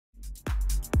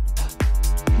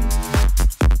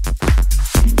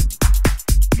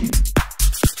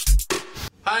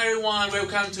everyone,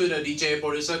 welcome to the DJ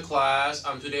producer class.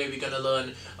 Today we're gonna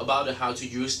learn about how to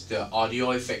use the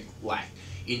audio effect lag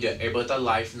in the Ableton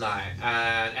Live 9. And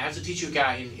I have to teach you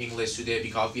guys in English today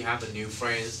because we have a new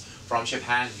friends from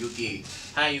Japan, Yuki.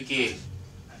 Hi Yuki.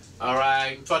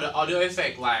 Alright, for the audio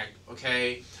effect lag,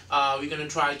 okay, we're gonna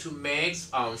try to make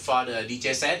for the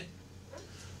DJ set.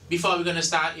 Before we're gonna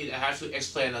start it, I have to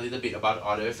explain a little bit about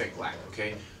audio effect lag,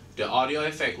 okay. The audio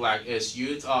effect lag is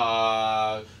used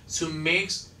to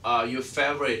mix your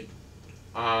favorite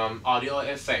audio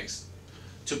effects,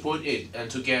 to put it and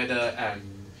together and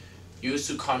use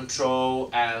to control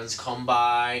and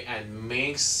combine and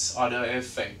mix audio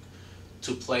effect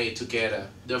to play together.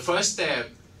 The first step,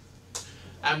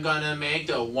 I'm gonna make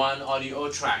the one audio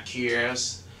track here,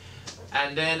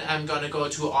 and then I'm gonna go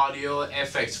to audio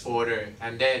effects folder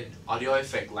and then audio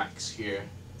effect lags here.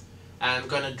 I'm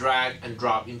gonna drag and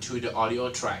drop into the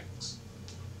audio tracks.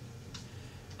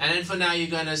 And then for now, you're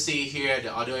gonna see here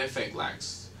the audio effect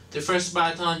lags. The first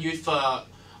button used for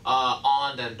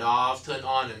on and off, turn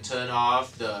on and turn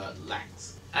off the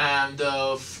lags. And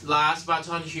the last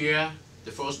button here,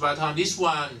 the first button, this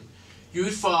one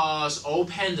used for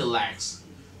open the lags.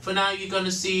 For now, you're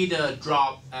gonna see the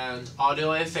drop and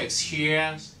audio effects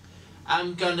here.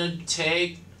 I'm gonna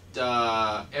take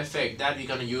the effect that we're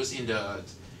gonna use in the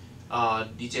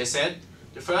DJ set.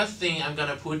 The first thing, I'm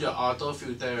gonna put the auto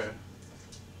filter,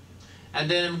 and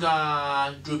then I'm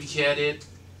gonna duplicate it.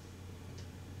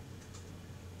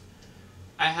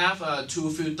 I have two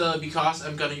filters because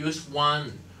I'm gonna use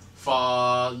one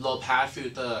for low pass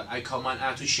filter. I command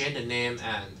R to change the name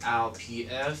and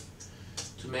LPF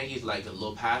to make it like a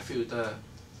low pass filter.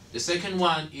 The second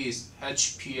one is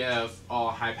HPF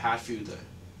or high pass filter,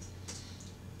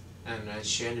 and I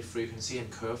change the frequency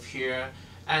and curve here.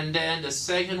 And then the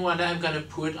second one that I'm gonna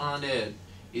put on it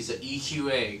is the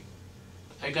EQA.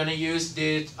 I'm gonna use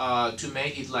this to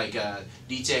make it like a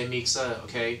DJ mixer,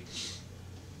 okay?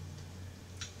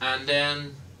 And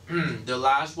then the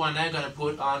last one I'm gonna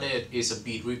put on it is a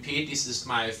beat repeat. This is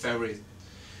my favorite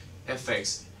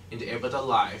effects in the Ableton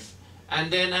Live.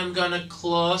 And then I'm gonna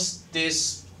close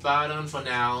this button for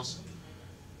now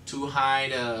to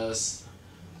hide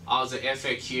all the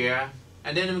effect here.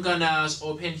 And then I'm gonna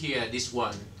open here this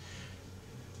one.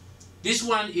 This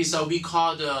one is we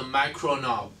call the micro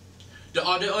knob. The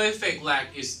audio effect lag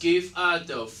is give us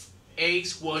the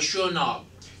X virtual knob.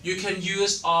 You can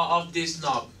use all of this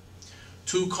knob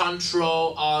to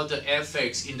control all the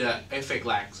effects in the effect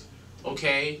lags.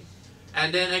 Okay.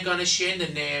 And then I'm gonna change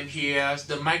the name here.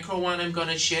 The micro one, I'm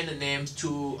gonna change the name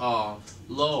to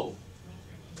low.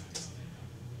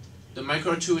 The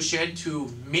micro 2 change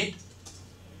to mid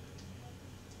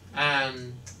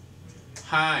and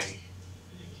high.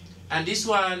 And this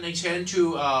one I change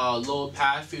to low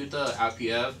pass filter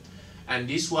LPF, and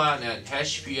this one at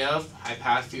HPF high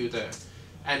pass filter.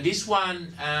 And this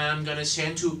one I'm gonna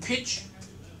change to pitch,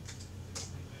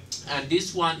 and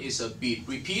this one is a beat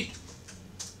repeat.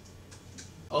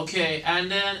 Okay,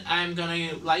 and then I'm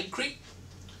gonna right click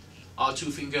or two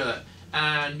finger,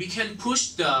 and we can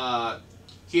push the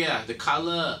the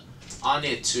color on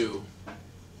it too.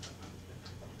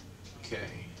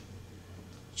 Okay,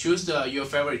 choose your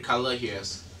favorite color here.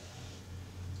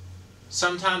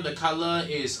 Sometimes the color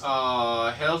is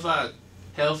helpful.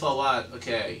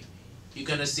 Okay, you're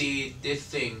gonna see these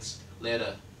things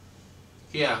later.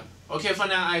 Here. Okay, for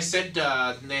now I set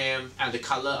the name and the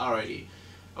color already.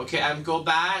 Okay, I'm go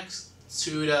back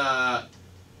to the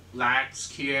lags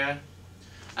here.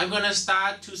 I'm gonna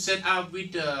start to set up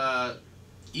with the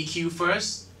EQ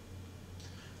first.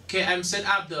 Okay, I'm set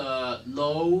up the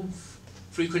low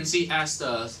frequency as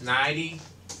the 90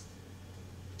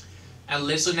 and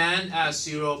resonance as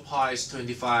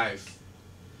 0.25,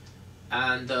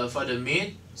 and for the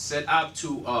mid set up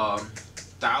to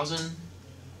 1000,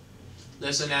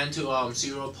 resonance to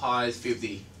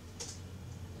 0.50,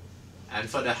 and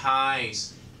for the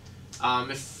highs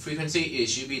frequency it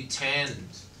should be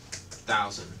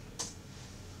 10,000.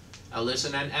 I'll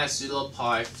listen at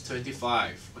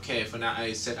 0.25. Okay, for now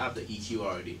I set up the EQ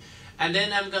already. And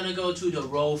then I'm gonna go to the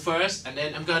roll first, and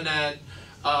then I'm gonna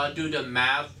do the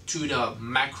map to the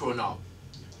macro knob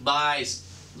by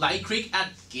right click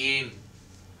at gain.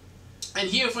 And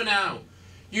here for now,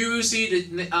 you will see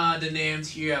the names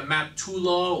here, map too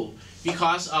low,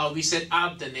 because we set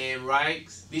up the name, right?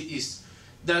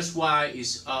 That's why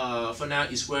it's for now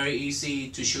it's very easy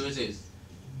to choose it.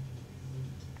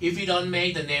 If you don't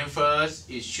make the name first,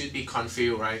 it should be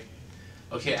confused, right?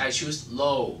 Okay, I choose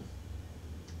low.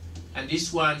 And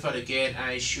this one for the gain,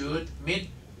 I choose mid.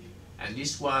 And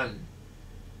this one,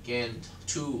 gain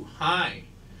too high.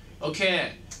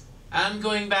 Okay, I'm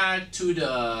going back to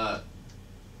the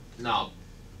knob.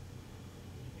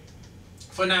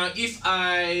 For now, if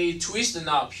I twist the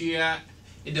knob here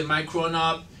in the micro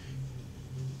knob,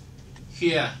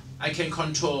 here I can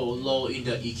control low in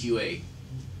the EQA,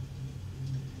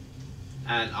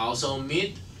 and also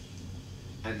mid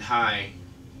and high.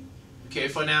 Okay,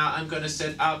 for now I'm gonna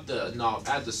set up the knob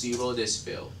at the 0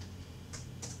 decibel.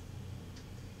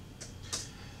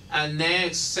 And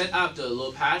next, set up the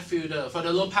low pass filter. For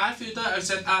the low pass filter, I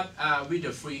set up with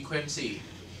the frequency.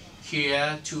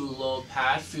 Here to low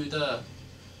pass filter,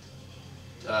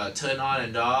 turn on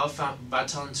and off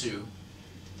button 2.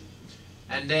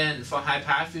 And then for high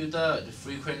pass filter, the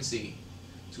frequency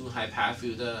to high pass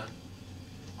filter,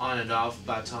 on and off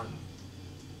button.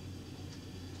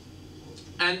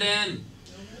 And then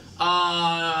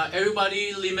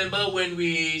everybody remember when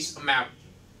we map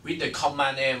with the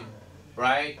command M,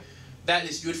 right? That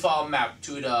is good for map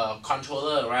to the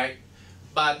controller, right?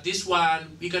 But this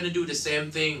one we're gonna do the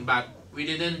same thing, but we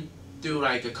didn't do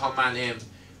like a command M.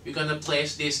 We're gonna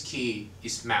place this key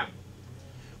is map.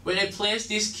 When I place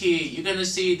this key, you're gonna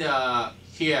see the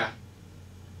here.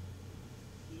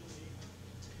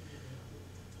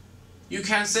 You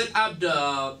can set up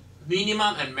the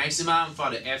minimum and maximum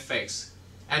for the effects.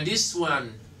 And this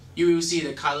one, you will see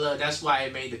the color. That's why I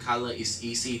made the color is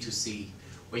easy to see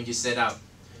when you set up.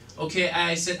 Okay,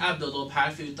 I set up the low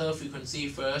pass filter frequency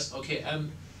first. Okay,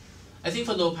 I think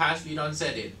for low pass we don't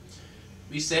set it.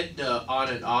 We set the on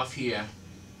and off here.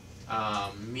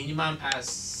 Minimum at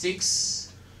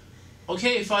 6.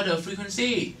 Okay, for the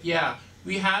frequency, yeah,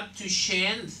 we have to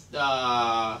change the.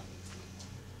 I'm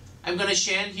gonna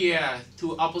change here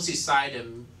to opposite side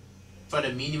for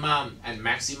the minimum and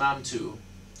maximum too.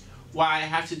 Why I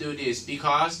have to do this?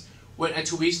 Because when I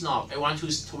twist knob, I want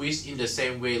to twist in the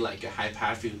same way like a high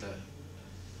pass filter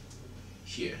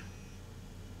here.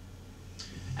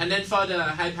 And then for the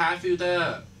high pass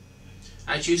filter,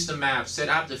 I choose the map, set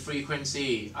up the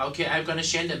frequency. Okay, I'm gonna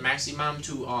change the maximum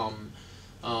to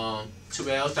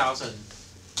 12,000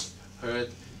 Hz,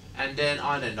 and then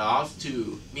on and off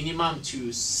to minimum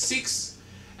to 6.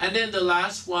 And then the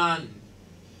last one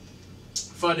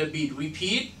for the beat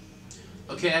repeat.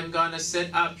 Okay, I'm gonna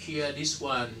set up here this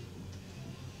one.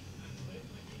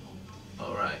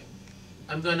 Alright,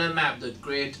 I'm gonna map the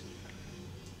grid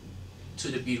to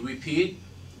the beat repeat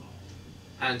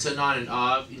and turn on and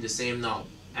off in the same knob.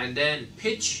 And then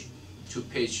pitch to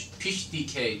pitch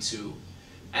decay to,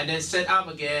 and then set up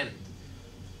again.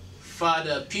 For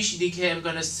the pitch decay, I'm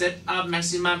gonna set up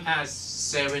maximum as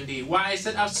 70. Why I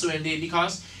set up 70?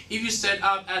 Because if you set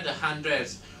up at the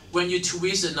hundreds, when you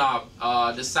twist the knob,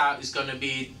 the sound is gonna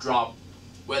be dropped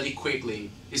very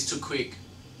quickly. It's too quick.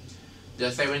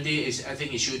 The 70 is, I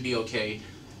think it should be okay.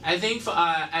 I think for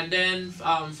and then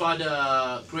for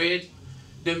the grid,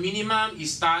 the minimum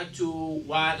is start to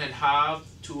 1.5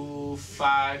 to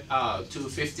 5 to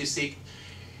 56.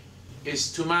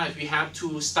 It's too much. We have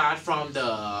to start from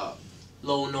the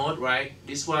low note, right?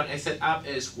 This one I set up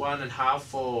is 1.5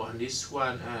 4, and this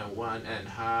one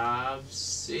 1.5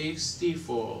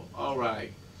 64. All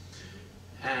right,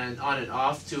 and on and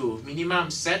off to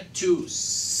minimum set to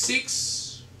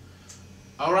 6.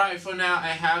 All right, for now I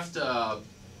have the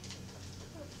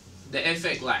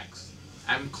effect lags.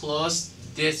 I'm close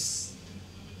this,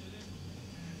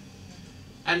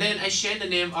 and then I change the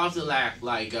name of the lag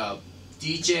like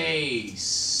DJ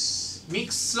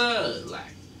mixer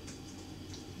lag.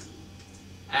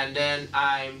 And then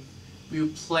I will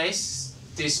place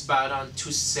this button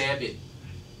to save it.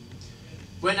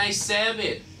 When I save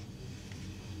it,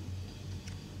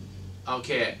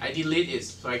 okay, I delete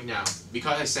it right now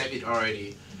because I saved it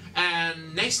already.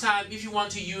 And next time, if you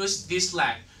want to use this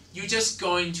lag, you just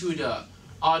go into the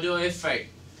audio effect,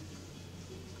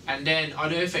 and then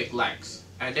audio effect lags,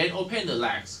 and then open the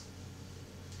lags.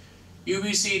 You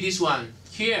will see this one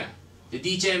here, the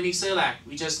DJ mixer lag.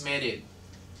 We just made it.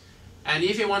 And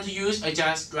if you want to use, I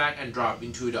just drag and drop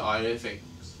into the audio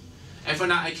effects. And for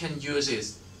now, I can use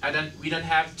it. We don't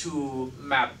have to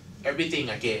map everything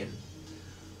again.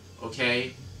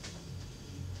 Okay.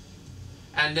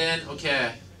 And then,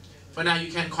 okay, for now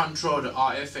you can control the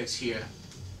all effects here.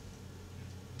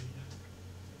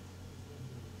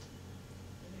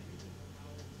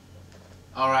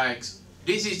 Alright,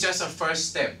 this is just a first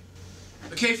step.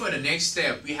 Okay, for the next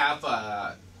step, we have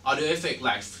audio effect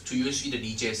lag to use with the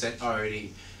DJ set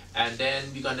already. And then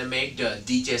we're gonna make the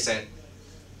DJ set.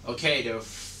 Okay, the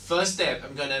first step,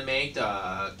 I'm gonna make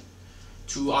the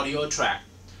 2 audio track.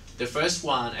 The first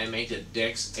one, I make the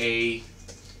Dex A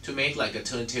to make like a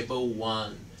turntable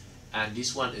 1. And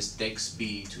this one is Dex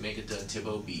B to make a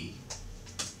turntable B.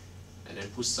 and then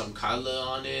put some color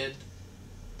on it,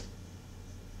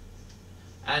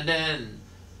 and then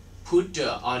put the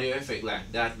audio effect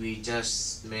like that we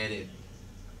just made it,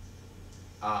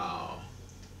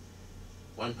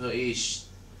 one per each.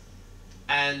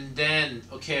 And then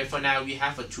okay, for now we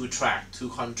have a 2-track to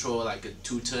control like a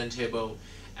 2 turntable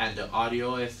and the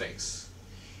audio effects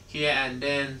here. And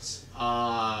then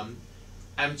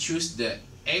I'm choose the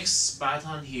X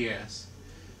button here.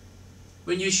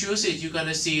 When you choose it, you're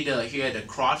gonna see the here the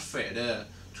crossfader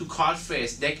to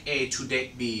crossfade deck A to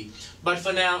deck B. But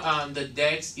for now the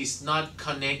decks is not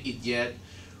connected yet.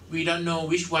 We don't know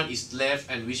which one is left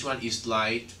and which one is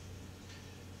right.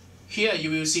 Here you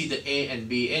will see the A and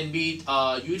B. And B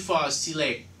used for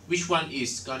select which one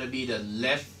is gonna be the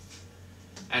left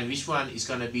and which one is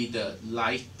gonna be the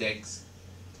right decks.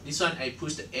 This one I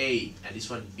push the A and this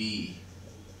one B.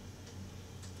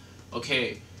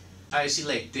 Okay, I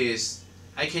select this.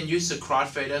 I can use the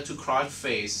crossfader to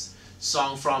crossfade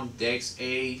song from decks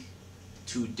A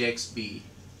to decks B.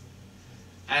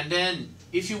 And then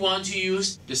if you want to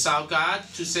use the sound card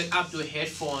to set up the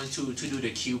headphone to do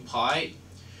the cue point,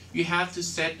 you have to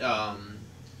set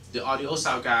the audio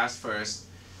sound card first.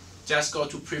 Just go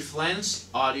to preference,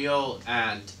 audio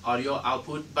and audio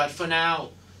output. But for now,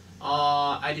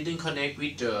 I didn't connect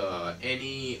with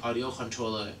any audio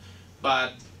controller,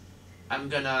 but I'm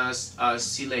gonna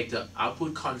select the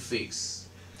output configs.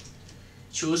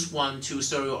 Choose 1 to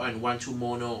stereo and 1 to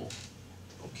mono.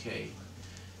 Okay.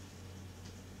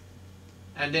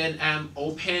 And then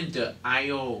open the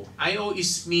I/O. I/O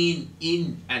is mean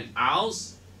in and out.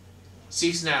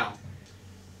 Signal.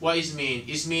 What is mean?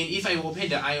 It means if I open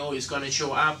the I/O, it's gonna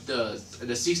show up the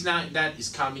signal that is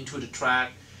coming to the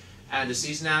track and the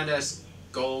signal that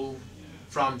go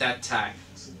from that tag.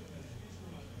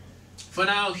 For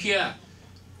now here,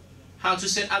 how to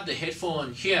set up the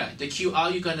headphone. Here, the Q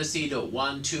out, you're gonna see the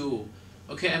 1, 2.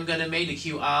 Okay, I'm gonna make the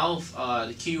Q out,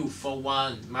 the Q for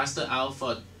 1, master out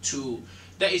for 2.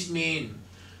 That is mean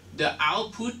the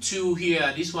output to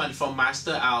here, this one for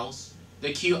master out.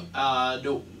 The Q,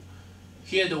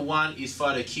 here the 1 is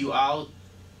for the Q out.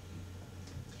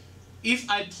 If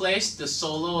I place the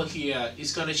solo here,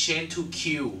 it's gonna change to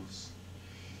Qs.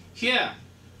 Here,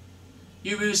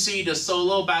 you will see the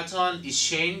solo button is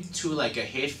changed to like a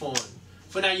headphone.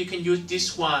 For now, you can use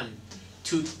this one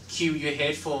to cue your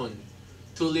headphone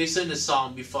to listen the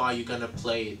song before you're gonna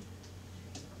play it.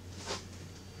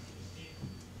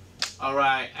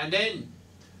 Alright, and then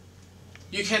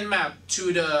you can map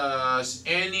to the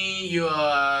any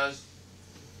your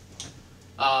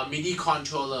MIDI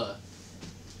controller.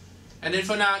 And then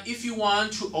for now, if you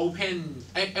want to open,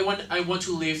 I want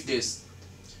to leave this.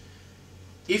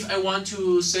 If I want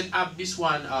to set up this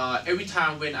one, every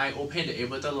time when I open the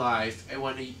Ableton Live, I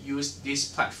want to use this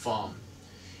platform.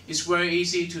 It's very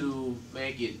easy to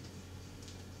make it.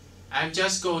 I'm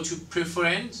just go to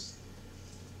Preference,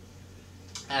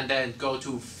 and then go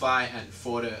to File and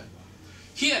Folder.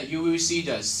 Here you will see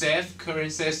the Save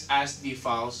Currencies as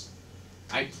default.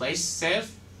 I place Save,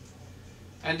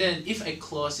 and then if I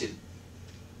close it,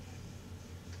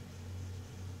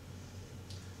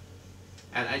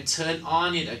 and I turn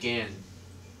on it again,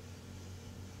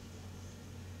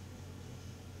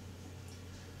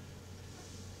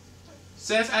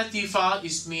 save as default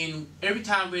is mean every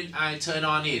time when I turn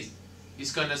on it,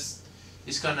 it's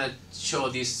gonna show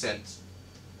this set.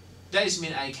 That is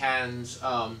mean I can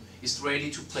it's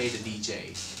ready to play the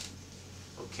DJ.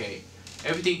 Okay,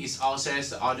 everything is all set,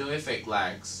 the audio effect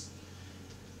lags,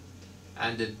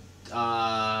 and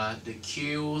the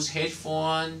cues,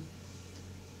 headphone.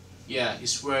 Yeah,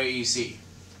 it's very easy.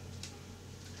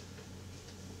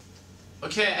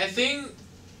 Okay, I think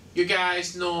you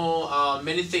guys know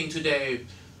many things today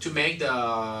to make the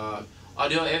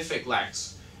audio effect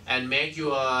lags and make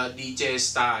your DJ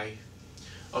style.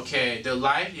 Okay, the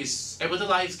live is Ableton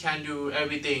Live can do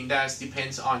everything that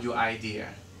depends on your idea.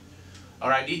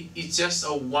 Alright, it's just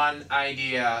a one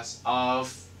idea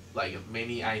of like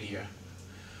many idea.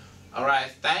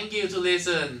 Alright, thank you to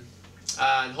listen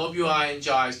and hope you all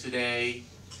enjoyed today.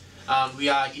 We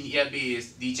are in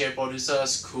inearbeat DJ Producer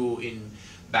School in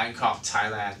Bangkok,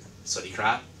 Thailand. สวัสดีค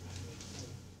รับ